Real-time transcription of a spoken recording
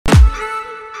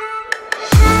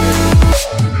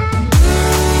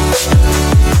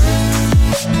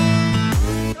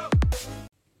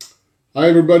Hi,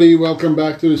 everybody. Welcome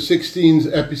back to the 16th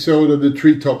episode of the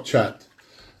Tree Top Chat.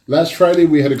 Last Friday,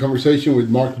 we had a conversation with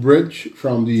Mark Bridge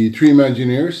from the Tree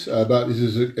Imagineers about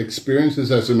his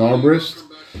experiences as an arborist,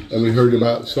 and we heard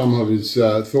about some of his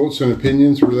thoughts and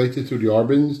opinions related to the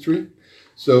arbor industry.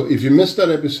 So if you missed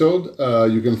that episode,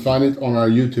 you can find it on our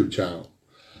YouTube channel.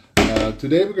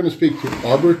 Today, we're going to speak to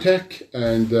ArborTech,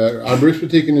 and Arborist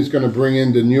Boutique is going to bring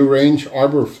in the new range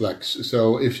ArborFlex.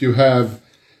 So if you have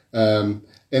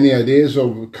any ideas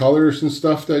of colors and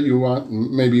stuff that you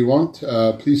want,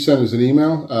 please send us an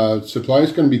email. Supply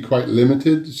is going to be quite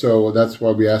limited, so that's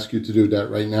why we ask you to do that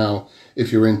right now if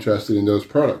you're interested in those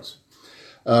products.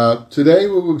 Today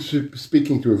we will be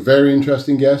speaking to a very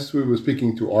interesting guest. We will be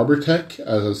speaking to ArborTech,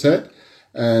 as I said,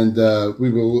 and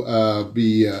we will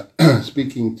be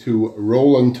speaking to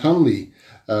Roland Tunley,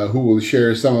 who will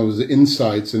share some of his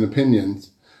insights and opinions,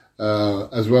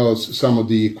 as well as some of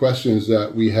the questions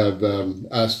that we have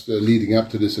asked leading up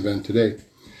to this event today.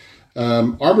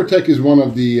 ArborTech is one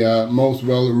of the most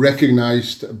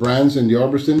well-recognized brands in the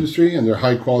arborist industry, and their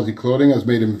high-quality clothing has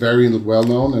made them very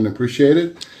well-known and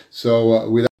appreciated.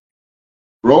 So,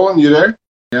 Roland, you there?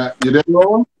 Yeah, you there,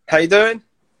 Roland? How you doing?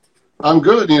 I'm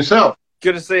good. And yourself?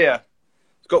 Good to see you.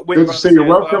 It's got good to see you.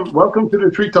 Welcome, welcome to the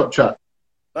Treetop Chat.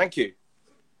 Thank you.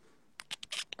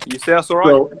 You see us all right?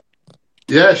 So,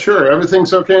 yeah, sure.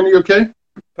 Everything's okay in the UK?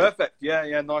 Perfect.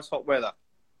 Yeah. Nice hot weather.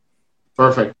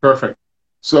 Perfect.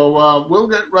 So we'll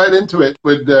get right into it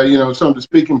with some of the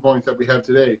speaking points that we have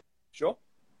today. Sure.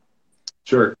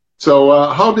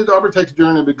 So how did ArborTech's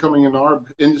journey becoming an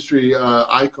arb industry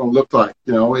icon look like?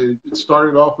 It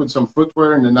started off with some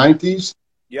footwear in the 90s.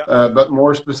 Yeah. But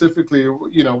more specifically,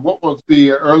 what was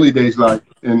the early days like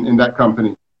in that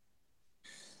company?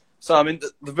 So I mean,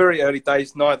 the very early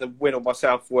days, neither Win or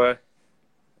myself were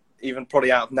even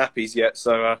probably out of nappies yet.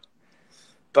 So,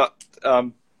 but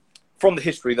from the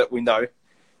history that we know,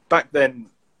 back then,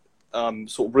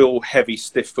 sort of real heavy,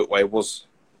 stiff footwear was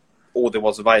all there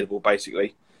was available,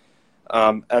 basically.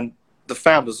 And the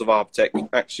founders of ArborTech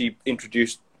actually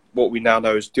introduced what we now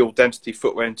know as dual density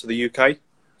footwear into the UK.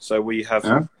 So we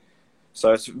have,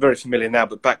 so it's very familiar now,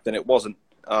 but back then it wasn't.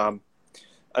 And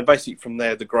basically from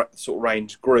there, the sort of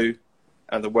range grew,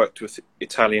 and they worked with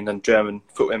Italian and German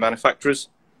footwear manufacturers.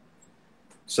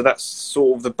 So that's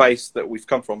sort of the base that we've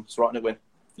come from. It's right in it, Win.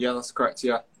 Yeah, that's correct.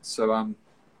 Yeah. So,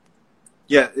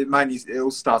 it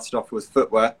all started off with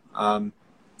footwear, and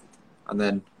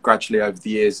then gradually over the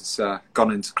years, it's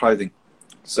gone into clothing.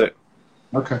 So,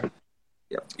 okay.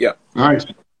 Yeah. Nice.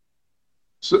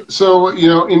 So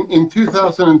in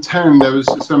 2010, there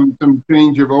was some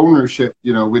change of ownership,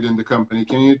 within the company.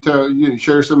 Can you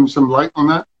share some light on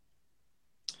that?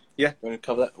 Yeah, you want to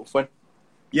cover that? Fine.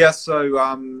 Yeah.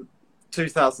 So,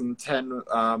 2010,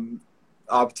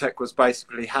 ArborTech was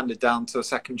basically handed down to a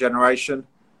second generation,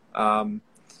 and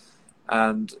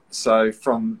so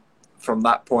from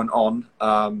that point on,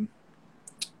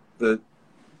 the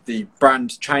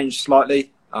brand changed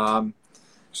slightly. So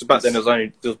back then there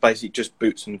was basically just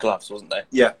boots and gloves, wasn't there?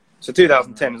 Yeah. So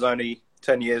 2010 was only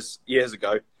 10 years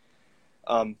ago.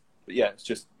 But yeah, it's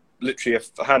just literally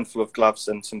a handful of gloves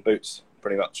and some boots,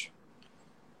 pretty much.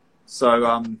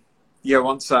 So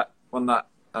when that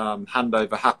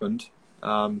handover happened,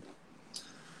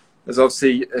 there's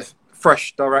obviously a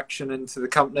fresh direction into the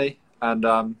company,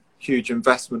 and huge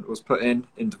investment was put in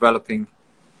developing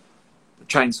the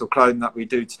chainsaw clothing that we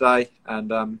do today,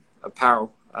 and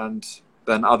apparel, and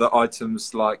then other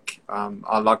items like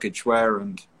our luggage wear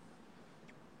and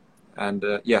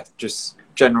just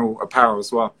general apparel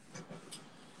as well.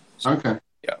 Okay.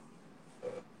 Yeah.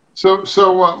 So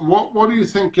what do you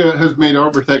think has made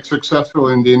ArborTech successful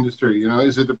in the industry?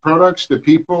 Is it the products, the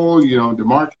people, the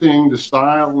marketing, the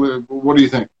style? What do you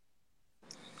think?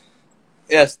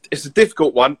 Yes, it's a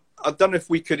difficult one. I don't know if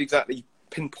we could exactly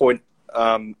pinpoint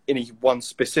any one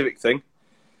specific thing,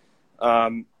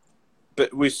 but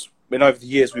over the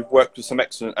years we've worked with some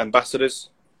excellent ambassadors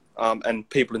and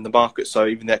people in the market. So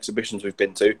even the exhibitions we've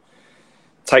been to,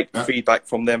 take feedback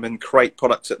from them and create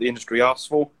products that the industry asks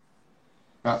for.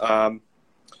 But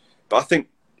I think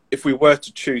if we were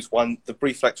to choose one, the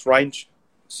BreatheFlex range,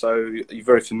 so you're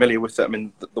very familiar with it. I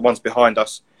mean, the ones behind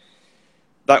us,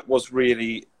 that was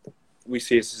really, we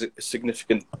see as a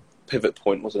significant pivot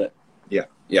point, wasn't it? Yeah.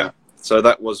 Yeah. So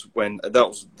that was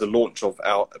the launch of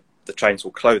the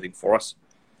chainsaw clothing for us.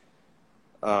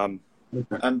 And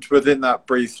within that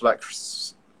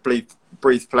BreatheFlex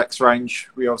range,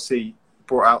 we obviously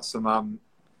brought out some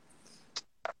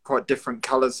quite different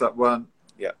colours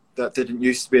that didn't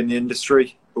used to be in the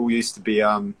industry. All used to be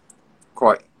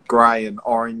quite grey and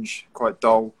orange, quite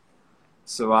dull.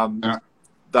 So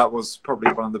that was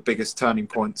probably one of the biggest turning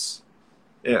points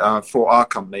for our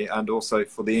company and also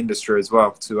for the industry as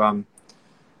well, to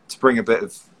bring a bit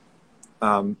of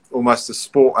almost a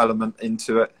sport element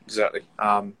into it. Exactly.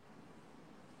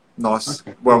 Nice,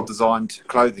 Okay, well designed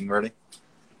clothing, really.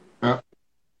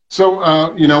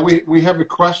 So, you know, we have a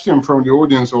question from the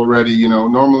audience already. You know,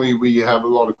 normally we have a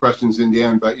lot of questions in the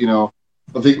end, but, you know,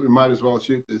 I think we might as well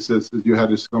shoot this as you had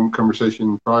this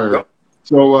conversation prior. Yep.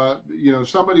 So, you know,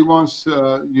 somebody wants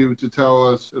you to tell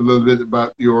us a little bit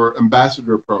about your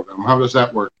ambassador program. How does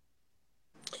that work?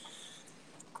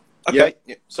 Okay.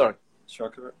 Yeah. Sorry. Shall I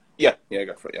cover it? Yeah. Yeah.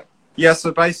 Go for it. Yeah. Yeah.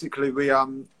 So basically, we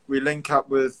link up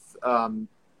with.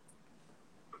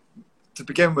 To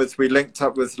begin with, we linked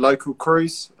up with local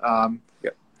crews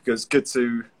because it's good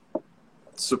to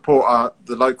support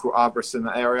the local arborists in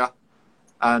the area.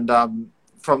 And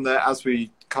from there, as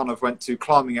we kind of went to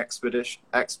climbing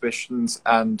exhibitions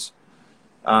and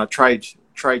trade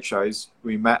shows,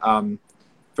 we met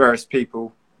various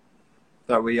people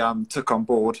that we took on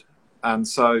board. And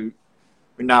so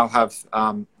we now have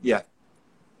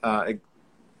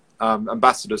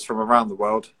ambassadors from around the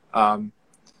world.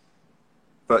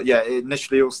 But yeah, it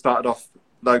initially all started off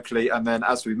locally, and then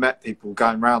as we met people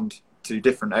going around to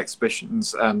different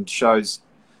exhibitions and shows,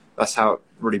 that's how it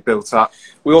really built up.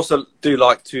 We also do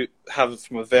like to have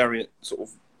from a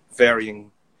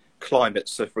varying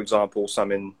climates. So, for example,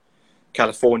 some in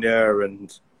California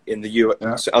and in the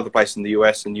US, other places in the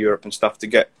US and Europe and stuff, to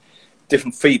get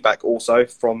different feedback also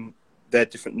from their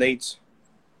different needs.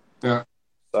 Yeah.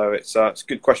 So it's a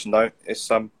good question though.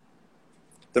 It's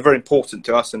they're very important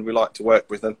to us, and we like to work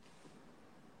with them.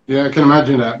 Yeah, I can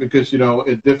imagine that, because, you know,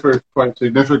 it differs quite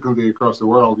significantly across the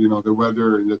world, you know, the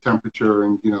weather and the temperature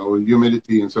and, you know,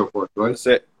 humidity and so forth, right? That's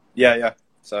it. Yeah, yeah.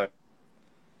 So.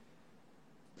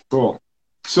 Cool.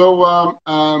 So,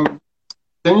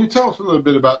 can you tell us a little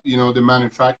bit about, you know, the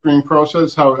manufacturing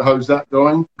process? How's that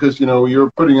going? Because, you know, you're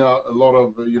putting out a lot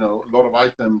of, you know, a lot of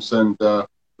items and a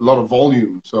lot of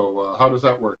volume. So how does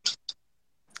that work?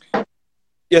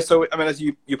 Yeah, so I mean, as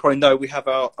you probably know, we have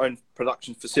our own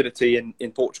production facility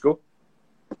in Portugal.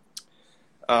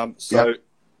 So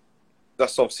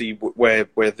that's obviously where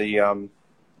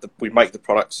we make the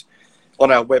products.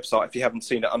 On our website, if you haven't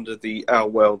seen it, under the Our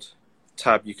World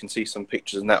tab, you can see some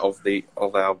pictures and that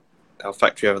of our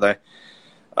factory over there.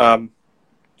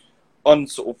 On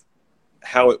sort of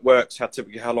how it works,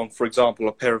 how long, for example,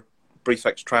 a pair of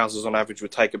Briefex trousers on average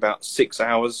would take about 6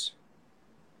 hours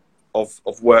of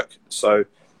work. So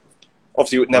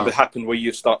obviously it would never happen where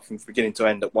you start from beginning to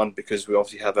end at one, because we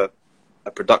obviously have a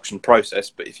production process.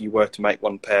 But if you were to make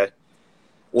one pair,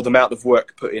 the amount of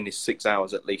work put in is 6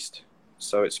 hours at least.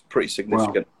 So it's pretty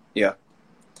significant. Wow. Yeah.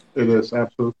 It is,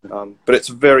 absolutely. But it's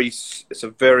a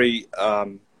very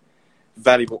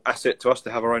valuable asset to us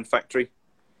to have our own factory,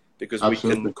 because we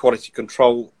can quality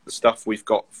control the stuff. We've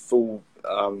got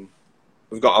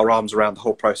we've got our arms around the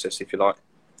whole process, if you like.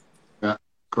 Yeah,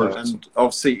 correct. And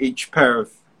obviously each pair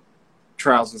of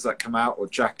trousers that come out, or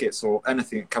jackets, or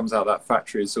anything that comes out of that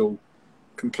factory, is all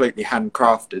completely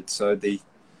handcrafted. So the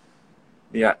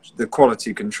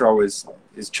quality control is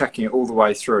checking it all the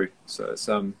way through. So it's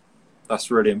that's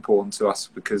really important to us,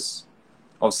 because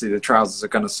obviously the trousers are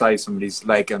going to save somebody's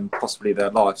leg and possibly their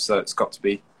life. So it's got to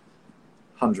be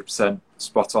 100%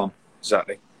 spot on.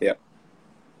 Exactly. Yeah.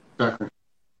 Exactly.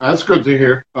 That's good to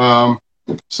hear.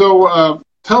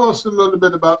 Tell us a little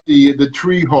bit about the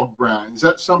Treehawk brand. Is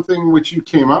that something which you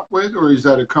came up with, or is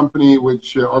that a company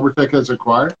which Arbortech has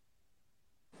acquired?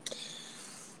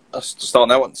 Let's start on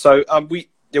that one. So we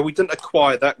didn't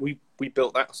acquire that. We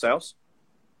built that ourselves.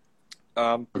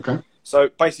 Okay. So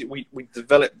basically, we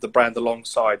developed the brand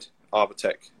alongside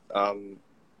Arbortech.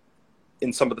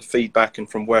 In some of the feedback and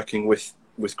from working with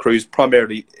crews,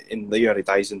 primarily in the early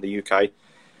days in the UK,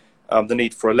 the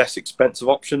need for a less expensive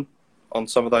option on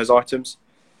some of those items.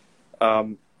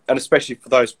 And especially for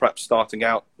those perhaps starting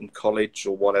out in college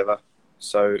or whatever.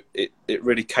 So it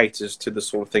really caters to the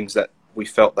sort of things that we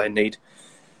felt they need.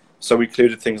 So we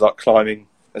included things like climbing,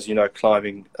 as you know,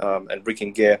 and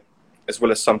rigging gear, as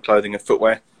well as some clothing and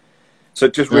footwear. So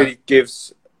it just really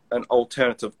gives an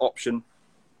alternative option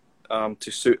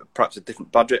to suit perhaps a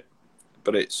different budget,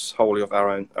 but it's wholly of our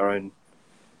own.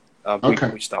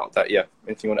 We started that. Yeah.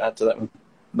 Anything you want to add to that one?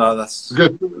 No, that's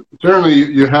good. Certainly,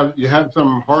 you have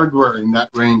some hardware in that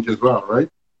range as well, right?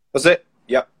 That's it.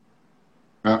 Yeah.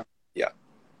 Yeah.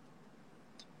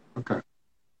 Okay.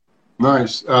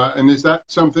 Nice. And is that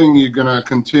something you're going to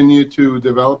continue to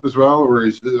develop as well, or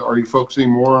are you focusing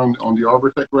more on the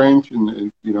Arbortech range?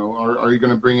 And you know, are you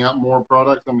going to bring out more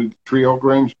products on the Treehawk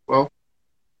range as well?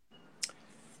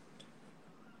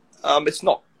 It's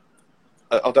not.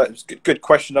 I don't. It's a good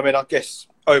question. I mean, I guess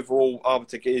overall,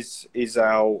 Arbortic is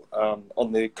our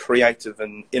on the creative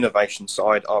and innovation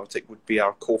side. Arbortic would be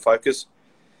our core focus.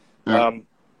 Yeah.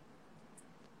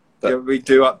 Yeah, we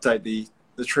do update the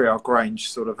Triarch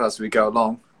range sort of as we go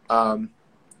along.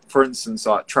 For instance,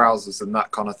 like trousers and that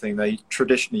kind of thing, they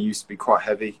traditionally used to be quite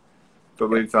heavy, but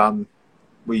we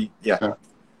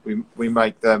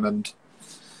make them and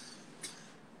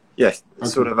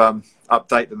sort of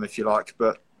update them if you like.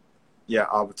 But yeah,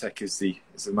 Arbortic is the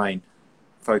main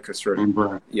focus really.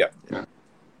 Yeah.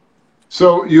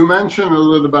 So you mentioned a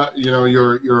little about,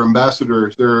 your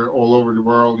ambassadors. They're all over the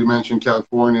world. You mentioned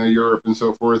California, Europe, and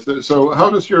so forth. So how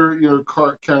does your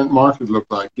current market look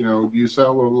like? Do you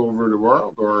sell all over the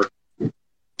world, or?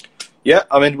 Yeah,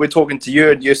 I mean, we're talking to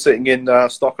you, and you're sitting in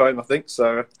Stockholm, I think.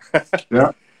 So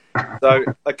yeah. So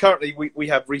currently, we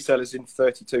have resellers in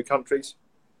 32 countries.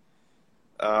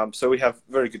 So we have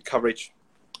very good coverage.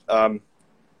 So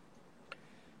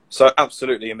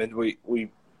absolutely, I mean, we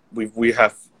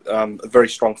have a very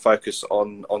strong focus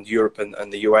on Europe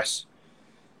and the US,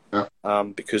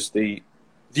 because the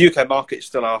UK market is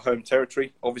still our home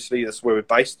territory. Obviously, that's where we're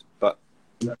based, but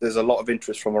there's a lot of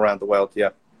interest from around the world. Yeah.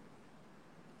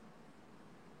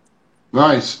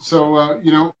 Nice. So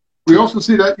we also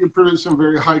see that you produce some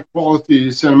very high quality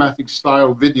cinematic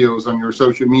style videos on your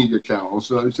social media channels.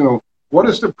 So what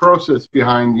is the process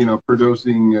behind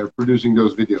producing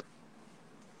those videos?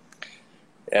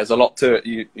 Yeah, there's a lot to it.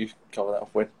 You cover that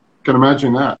off with. Can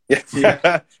imagine that.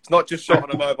 Yeah. It's not just shot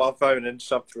on a mobile phone and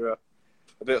shoved through a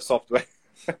bit of software.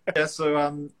 Yeah,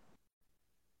 so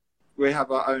we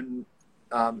have our own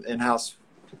in-house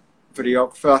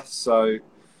videographer. So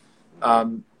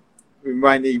we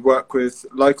mainly work with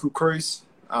local crews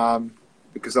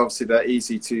because obviously they're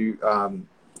easy to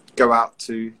go out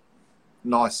to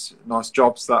nice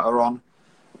jobs that are on.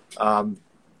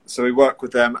 So we work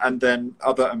with them, and then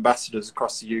other ambassadors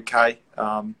across the UK.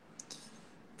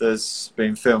 There's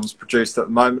been films produced at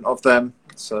the moment of them,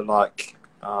 so like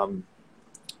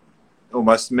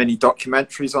almost mini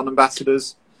documentaries on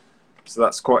ambassadors. So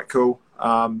that's quite cool.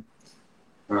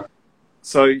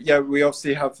 So yeah, we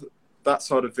obviously have that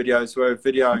side of videos where we're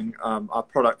videoing our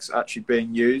products actually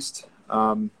being used,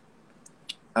 and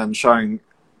showing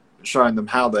them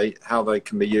how they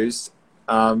can be used.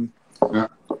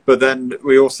 But then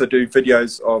we also do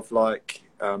videos of like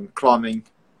climbing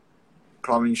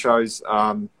shows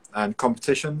and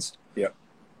competitions. Yeah,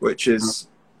 which is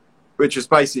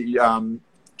basically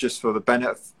just for the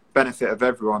benefit of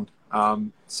everyone.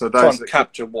 So those trying to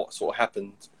capture what sort of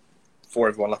happened for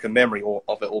everyone, like a memory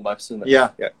of it almost, isn't it? Yeah.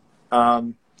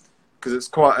 Because it's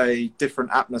quite a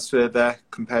different atmosphere there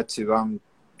compared to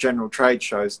general trade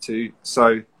shows too.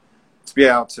 So to be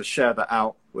able to share that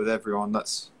out with everyone,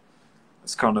 that's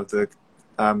kind of the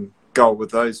goal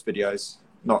with those videos,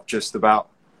 not just about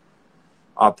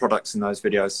our products in those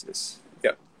videos.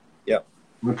 Yeah.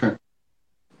 Okay.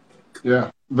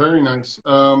 Yeah, very nice.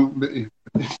 Talking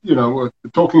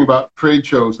about trade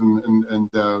shows and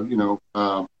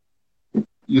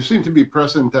you seem to be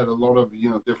present at a lot of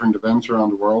different events around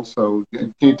the world. So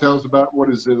can you tell us about what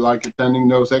is it like attending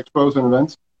those expos and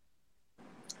events?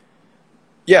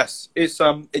 Yes,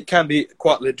 it can be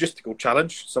quite a logistical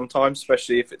challenge sometimes,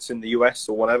 especially if it's in the US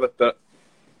or whatever. But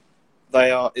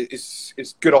it's a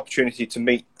good opportunity to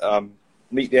meet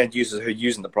the end users who are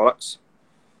using the products,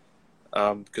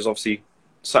 because obviously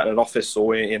sat in an office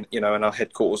or in our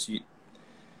headquarters,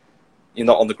 you're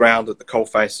not on the ground at the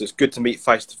coalface. So it's good to meet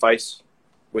face to face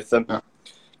with them,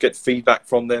 get feedback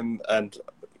from them, and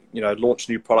launch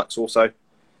new products also.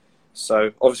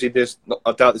 So obviously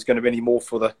I doubt there's going to be any more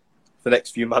for the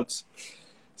next few months.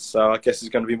 So I guess it's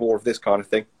going to be more of this kind of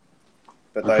thing.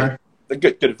 But they're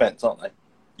good events, aren't they?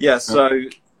 Yeah. So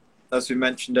as we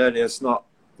mentioned earlier,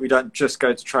 we don't just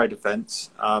go to trade events.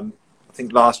 I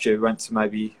think last year we went to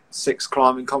maybe 6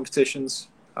 climbing competitions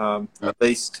at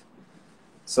least.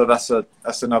 So that's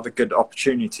another good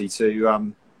opportunity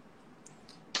to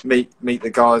meet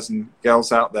the guys and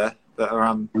girls out there that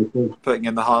are putting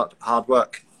in the hard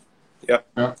work. Yeah.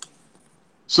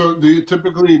 So do you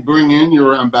typically bring in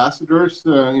your ambassadors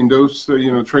in those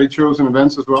trade shows and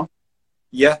events as well?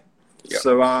 Yeah.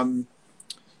 So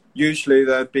usually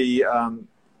there'd be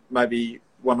maybe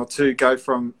 1 or 2 go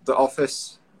from the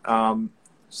office.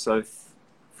 So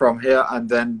from here, and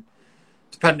then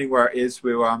depending where it is,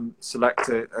 we'll select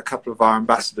a couple of our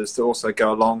ambassadors to also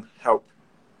go along, help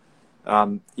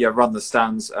run the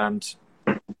stands and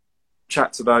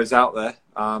chat to those out there,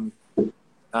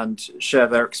 and share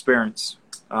their experience,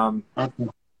 and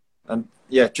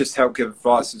just help give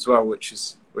advice as well,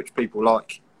 which people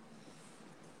like.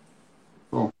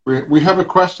 We have a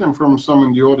question from some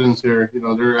in the audience here. You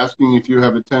know, they're asking if you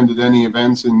have attended any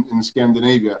events in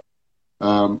Scandinavia.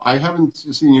 I haven't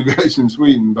seen you guys in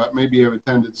Sweden, but maybe you have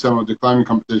attended some of the climbing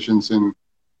competitions in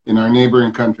our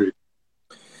neighboring country.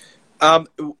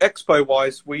 Expo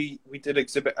wise, we did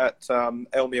exhibit at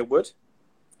Elmere Wood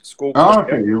School. Oh,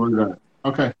 okay, you were there.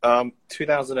 Okay.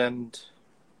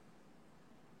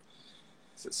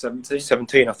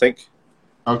 2017, I think.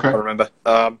 Okay. I remember.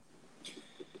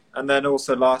 And then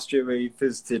also last year we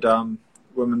visited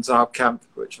Women's Arb Camp,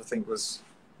 which I think was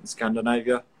in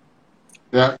Scandinavia.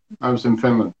 Yeah, I was in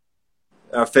Finland.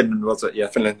 Finland, was it? Yeah.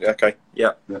 Finland, okay.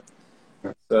 Yeah. Yeah.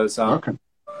 So there's Okay.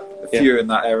 a few in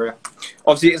that area.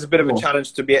 Obviously, it's a bit of a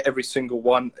challenge to be at every single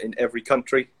one in every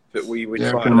country, but we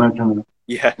Yeah, try. I can imagine that.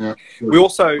 Yeah. Yeah. We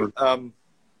also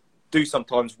do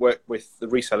sometimes work with the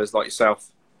resellers like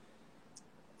yourself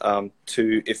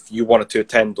to, if you wanted to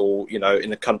attend or, you know,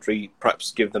 in a country,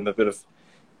 perhaps give them a bit of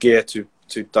gear to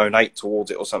donate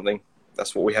towards it or something.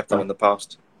 That's what we have done in the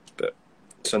past. But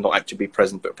so not actually be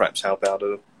present, but perhaps help out at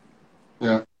it.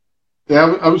 Yeah.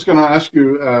 Yeah, I was going to ask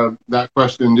you that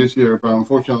question this year, but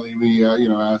unfortunately we, you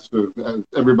know, as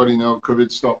everybody knows,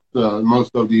 COVID stopped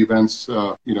most of the events,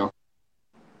 you know,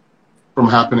 from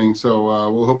happening.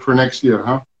 So we'll hope for next year,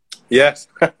 huh? Yes,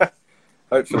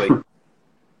 hopefully.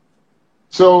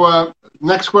 So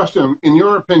next question. In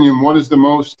your opinion, what is the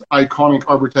most iconic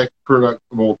Arbortech product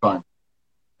of all time?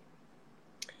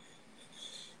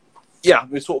 Yeah,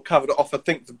 we sort of covered it off. I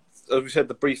think, as we said,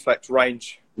 the BreezeFlex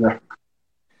range. Yeah.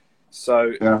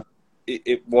 So yeah.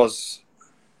 It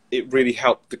really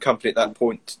helped the company at that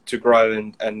point to grow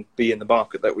and be in the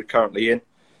market that we're currently in.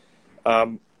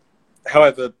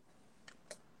 However,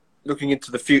 looking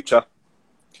into the future,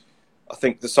 I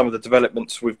think that some of the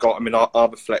developments we've got, I mean,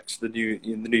 ArborFlex, the new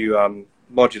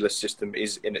modular system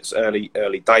is in its early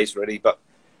days really, but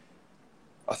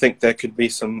I think there could be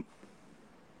some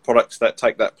products that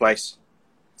take that place.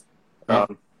 Yeah.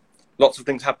 Lots of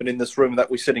things happen in this room that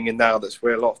we're sitting in now. That's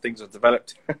where a lot of things are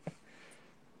developed.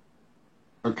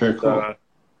 Okay, cool. So,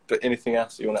 but anything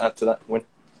else you want to add to that, Win?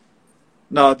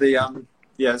 No,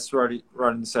 yes,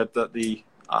 Roland said that the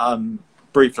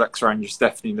BreezeFlex range is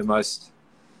definitely the most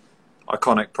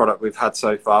iconic product we've had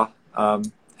so far.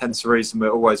 Hence the reason we're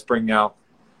always bringing out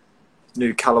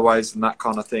new colorways and that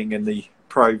kind of thing in the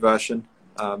Pro version.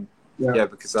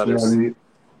 Because that is.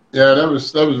 Yeah, that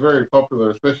was very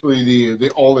popular, especially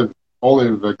the olive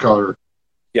color.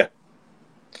 Yeah,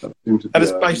 and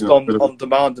it's based on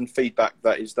demand and feedback.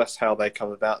 That's how they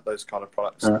come about, those kind of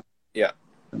products. Yeah.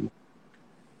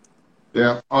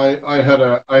 Yeah, I had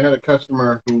a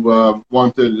customer who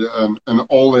wanted an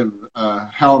olive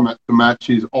helmet to match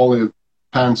his olive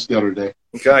pants the other day.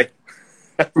 Okay,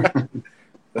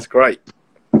 that's great.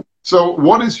 So,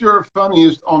 what is your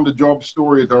funniest on-the-job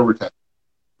story at Arbortech?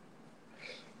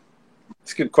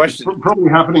 It's a good question. It's probably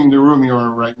happening in the room you're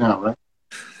in right now, right?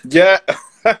 Yeah.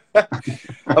 I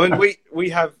mean,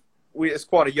 it's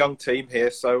quite a young team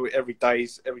here, so every day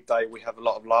we have a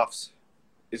lot of laughs.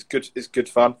 It's good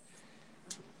fun.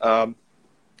 But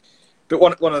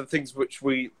one of the things which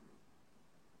we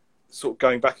sort of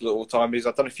going back a little time is,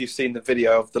 I don't know if you've seen the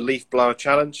video of the leaf blower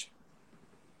challenge.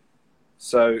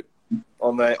 So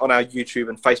on our YouTube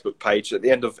and Facebook page, at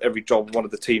the end of every job, one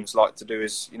of the teams like to do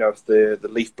is, you know, the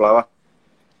leaf blower.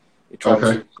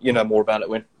 You know more about it,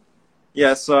 Win.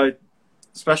 Yeah, so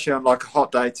especially on like a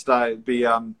hot day today, it'd be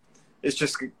it's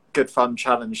just a good fun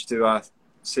challenge to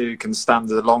see who can stand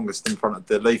the longest in front of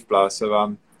the leaf blower.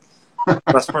 So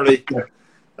that's probably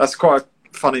that's quite a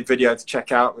funny video to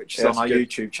check out, which is on our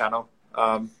YouTube channel.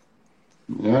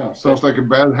 Yeah, sounds like a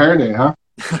bad hair day, huh?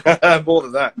 More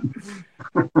than that.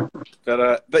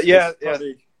 But yeah,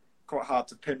 quite hard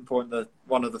to pinpoint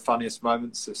one of the funniest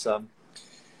moments. It's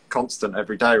constant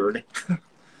every day, really.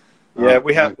 Yeah,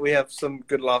 we have some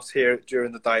good laughs here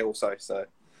during the day also. So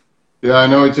yeah, I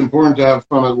know it's important to have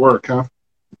fun at work, huh?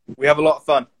 We have a lot of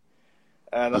fun,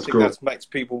 and That's I think cool. that makes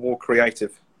people more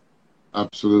creative.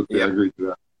 Absolutely, yeah. I agree to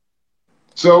that.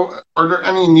 So, are there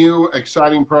any new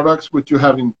exciting products which you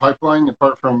have in pipeline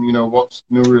apart from, you know, what's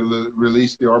new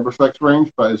released, the ArborFlex range?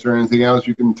 But is there anything else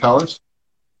you can tell us?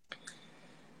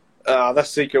 That's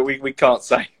secret. We can't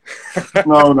say.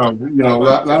 No. You know,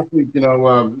 last week, you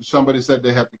know, somebody said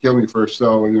they had to kill me first,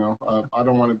 so you know, I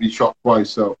don't want to be shot twice.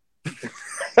 So.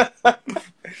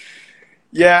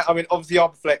 Yeah, I mean, obviously,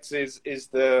 ArborFlex is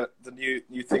the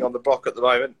new thing on the block at the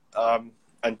moment,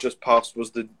 and just past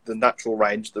was the natural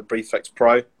range, the BreezeFlex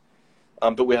Pro,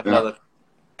 but we have another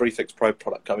BreezeFlex Pro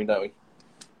product coming, don't we?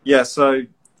 Yeah, so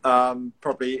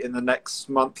probably in the next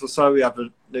month or so, we have a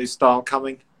new style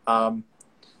coming.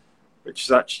 which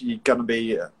is actually going to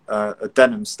be a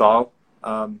denim style.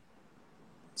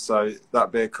 So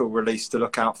that'd be a cool release to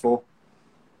look out for.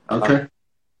 Okay.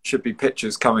 Should be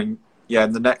pictures coming,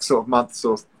 in the next sort of month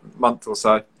or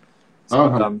so.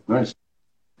 So, nice.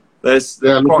 There's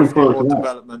quite a few more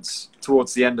developments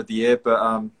towards the end of the year,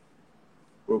 but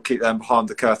we'll keep them behind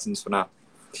the curtains for now.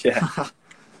 Yeah.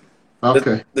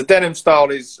 Okay. The denim style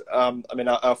is, I mean,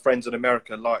 our friends in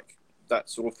America like that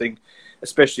sort of thing,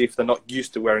 especially if they're not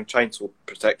used to wearing chainsaw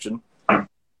protection.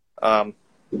 So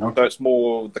it's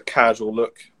more the casual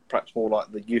look, perhaps more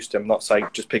like the used to. I'm not saying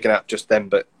just picking out just them,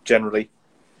 but generally.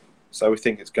 So we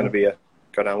think it's going to be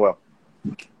go down well.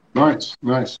 Nice.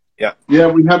 Yeah.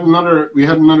 We had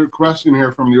another question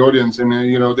here from the audience, and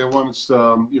they want us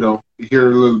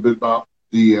hear a little bit about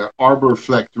the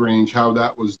ArborFlect range, how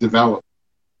that was developed.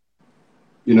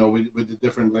 With the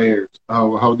different layers.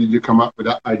 How did you come up with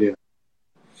that idea?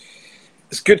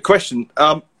 It's a good question.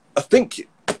 I think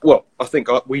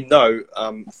we know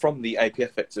from the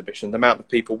APF exhibition the amount of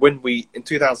people in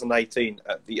 2018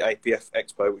 at the APF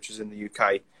Expo, which is in the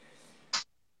UK,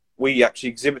 we actually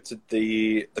exhibited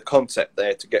the concept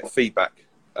there to get feedback,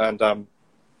 and a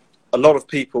lot of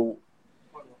people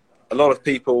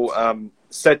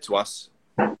said to us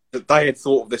that they had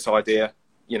thought of this idea,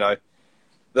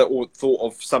 that all thought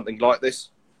of something like this.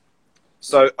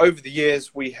 So over the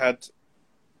years, we had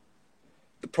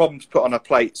the problems put on our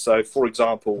plate. So, for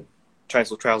example,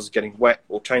 chainsaw trousers getting wet,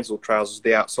 or chainsaw trousers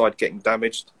the outside getting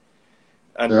damaged.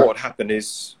 And what would happen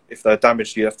is, if they're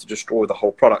damaged, you have to destroy the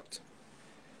whole product.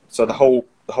 So the whole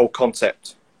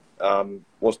concept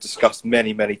was discussed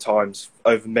many, many times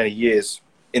over many years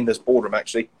in this boardroom,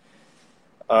 actually.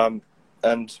 And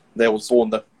there was born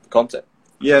the concept.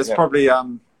 Yeah, it's probably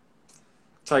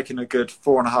taken a good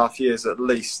 4.5 years at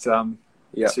least to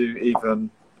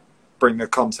even bring the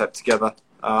concept together.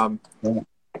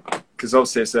 Because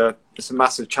obviously it's a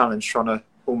massive challenge trying to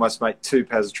almost make 2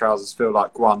 pairs of trousers feel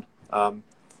like one.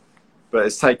 But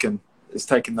it's taken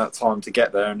that time to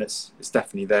get there, and it's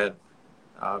definitely there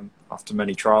after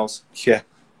many trials. Yeah.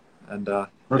 And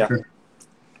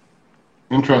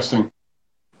Interesting.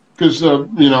 Because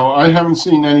I haven't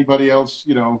seen anybody else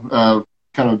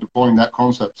kind of deploying that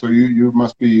concept, so you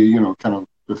must be kind of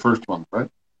the first one,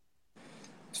 right?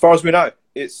 As far as we know,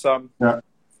 it's and I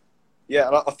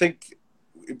think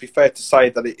it'd be fair to say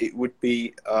that it would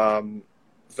be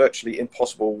virtually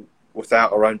impossible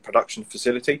without our own production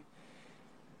facility.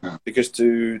 Because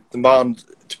to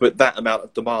put that amount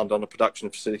of demand on a production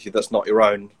facility that's not your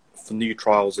own for new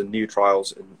trials and new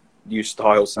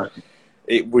styles,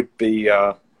 it would be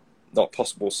not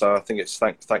possible. So I think it's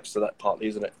thanks to that partly,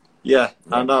 isn't it? Yeah,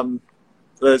 and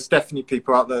there's definitely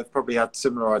people out there that probably had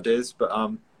similar ideas, but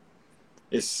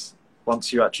it's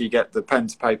once you actually get the pen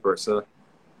to paper, it's a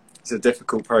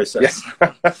difficult process.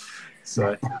 Yeah.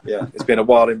 So it's been a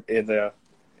while in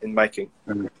making.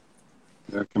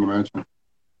 Yeah, I can imagine.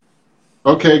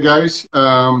 Okay, guys,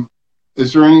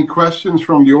 is there any questions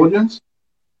from the audience?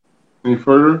 Any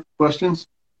further questions?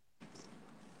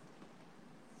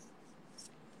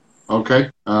 Okay.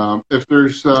 If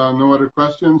there's no other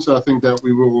questions, I think that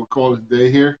we will call it a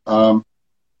day here.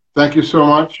 Thank you so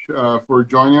much for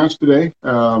joining us today.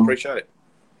 Appreciate it.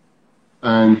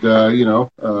 And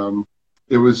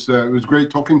it was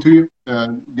great talking to you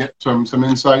and get some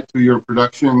insight to your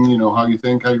production. How you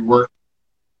think, how you work.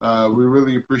 We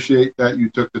really appreciate that you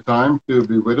took the time to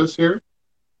be with us here.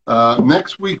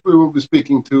 Next week we will be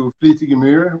speaking to Fleetige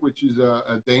Myr, which is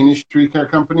a Danish tree care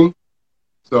company.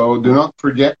 So do not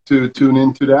forget to tune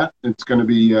into that. It's going to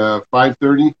be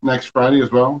 5:30 next Friday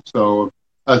as well. So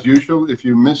as usual, if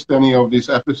you missed any of these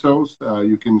episodes,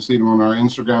 you can see them on our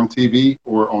Instagram TV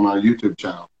or on our YouTube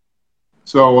channel.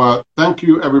 So thank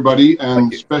you, everybody,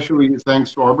 and especially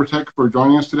thanks to Arbortech for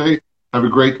joining us today. Have a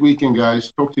great weekend,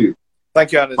 guys. Talk to you.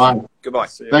 Thank you, Anders. Bye. Goodbye.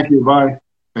 Thank you. Bye.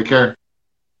 Take care.